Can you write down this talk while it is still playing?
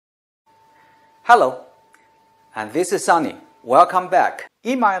Hello, and this is Sunny. Welcome back.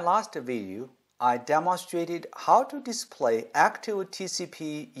 In my last video, I demonstrated how to display active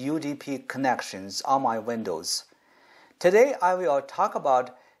TCP UDP connections on my Windows. Today, I will talk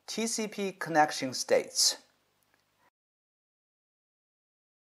about TCP connection states.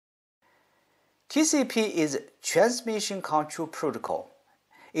 TCP is Transmission Control Protocol.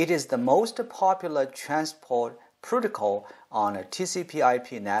 It is the most popular transport protocol on a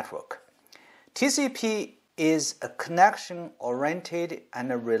TCP/IP network. TCP is a connection-oriented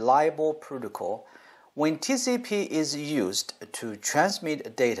and reliable protocol. When TCP is used to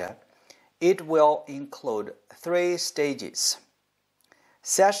transmit data, it will include 3 stages: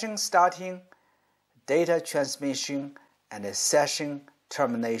 session starting, data transmission, and session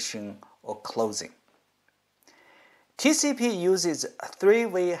termination or closing. TCP uses a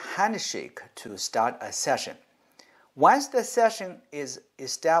 3-way handshake to start a session. Once the session is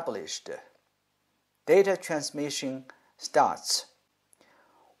established, data transmission starts.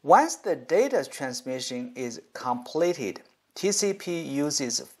 Once the data transmission is completed, TCP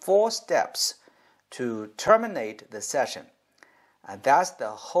uses 4 steps to terminate the session, and that's the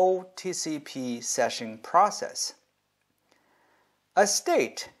whole TCP session process. A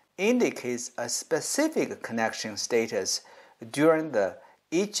state indicates a specific connection status during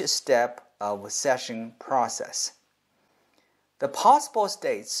each step of the session process. The possible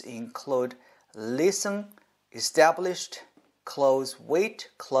states include listen, established, close, wait,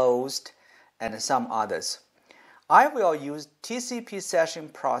 closed, and some others. I will use TCP session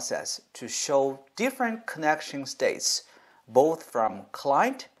process to show different connection states, both from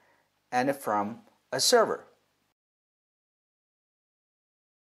client and from a server.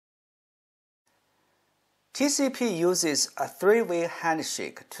 TCP uses a 3-way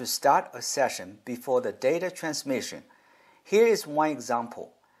handshake to start a session before the data transmission. Here is one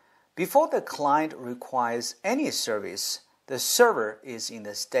example. Before the client requires any service, the server is in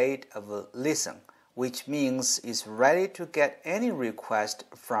the state of listen, which means it's ready to get any request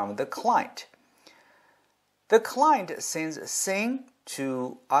from the client. The client sends SYN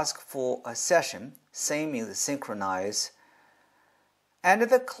to ask for a session. SYN means synchronize. And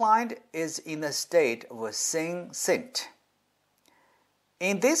the client is in the state of SYN sent.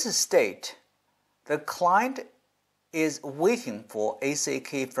 In this state, the client is waiting for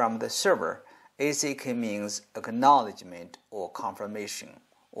ACK from the server. ACK means acknowledgement or confirmation,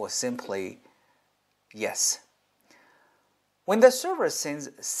 or simply yes. When the server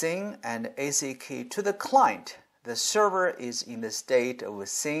sends SYN and ACK to the client, the server is in the state of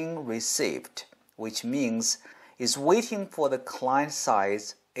SYN received, which means is waiting for the client-side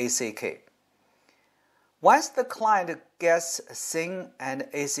ACK. Once the client gets SYN and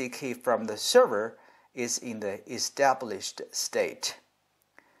ACK from the server, is in the established state.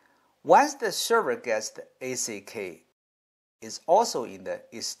 Once the server gets the ACK, is also in the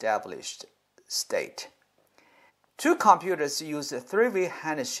established state. 2 computers use a 3-way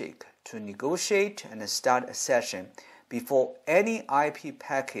handshake to negotiate and start a session before any IP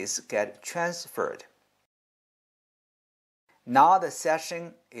packets get transferred. Now the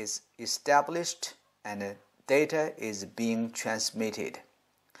session is established and data is being transmitted.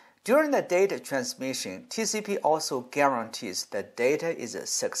 During the data transmission, TCP also guarantees that data is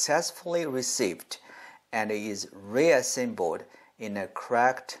successfully received and is reassembled in a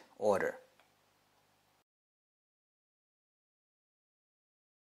correct order.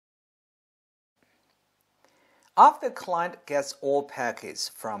 After the client gets all packets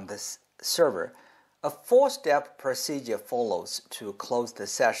from the server, a 4-step procedure follows to close the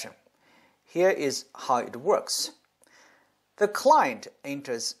session. Here is how it works. The client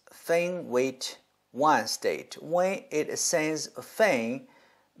enters FIN wait 1 state. When it sends FIN,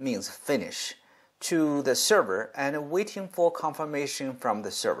 means finish, to the server and waiting for confirmation from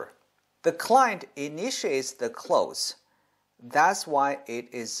the server. The client initiates the close. That's why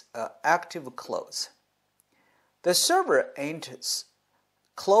it is an active close. The server enters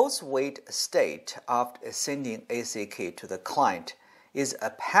close wait state after sending ACK to the client is a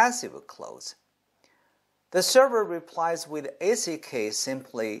passive close. The server replies with ACK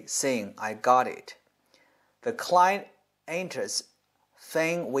simply saying, I got it. The client enters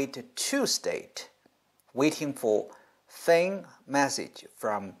FIN wait 2 state, waiting for FIN message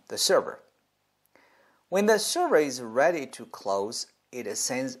from the server. When the server is ready to close, it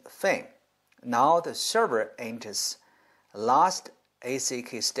sends FIN. Now the server enters last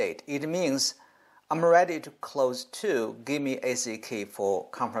ACK state. It means I'm ready to close too. Give me ACK for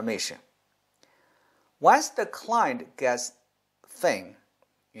confirmation. Once the client gets FIN,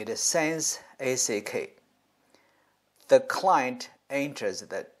 it sends ACK. The client enters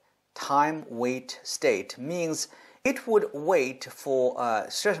the time wait state means it would wait for a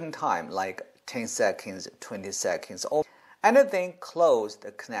certain time, like 10 seconds, 20 seconds, and then close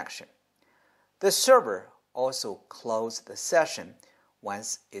the connection. The server also closes the session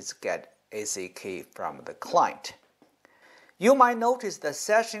once it gets ACK from the client. You might notice the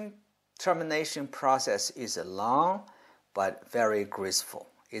session termination process is long but very graceful.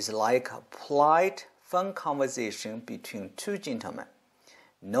 It's like a polite, fun conversation between two gentlemen.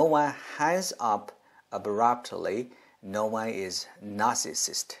 No one hangs up abruptly. No one is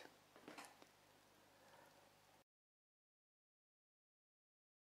narcissist.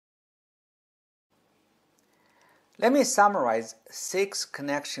 Let me summarize 6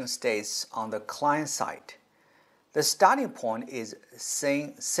 connection states on the client side. The starting point is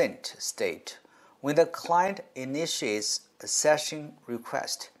sent state, when the client initiates a session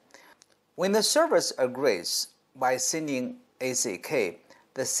request. When the server agrees by sending ACK,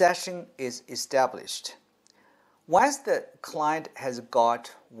 the session is established. Once the client has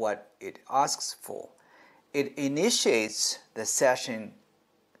got what it asks for, it initiates the session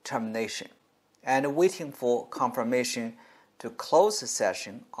termination and waiting for confirmation to close the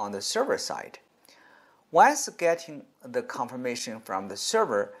session on the server side. Once getting the confirmation from the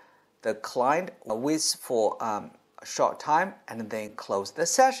server, the client waits for a short time and then close the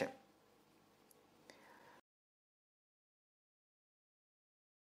session.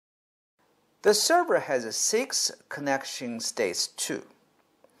 The server has 6 connection states too.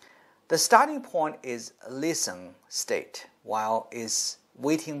 The starting point is listen state, while it's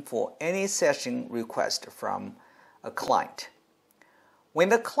waiting for any session request from a client. When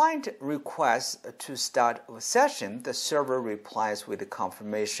the client requests to start a session, the server replies with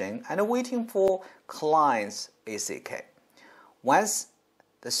confirmation and waiting for client's ACK. Once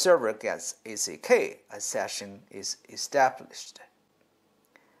the server gets ACK, a session is established.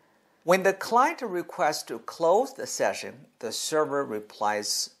 When the client requests to close the session, the server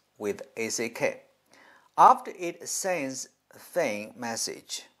replies with ACK. After it sends a fin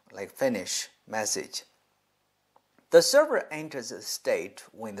message, like finish message, the server enters a state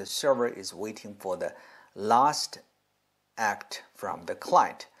when the server is waiting for the last act from the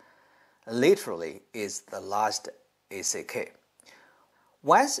client. Literally, is the last ACK.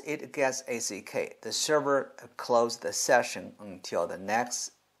 Once it gets ACK, the server closes the session until the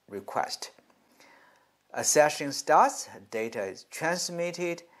next request. A session starts, data is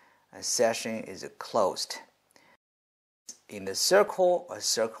transmitted, a session is closed. In the circle, a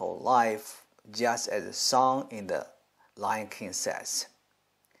circle life, just as the song in the Lion King says.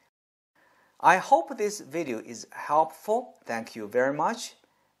 I hope this video is helpful. Thank you very much,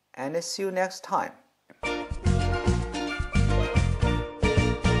 and see you next time.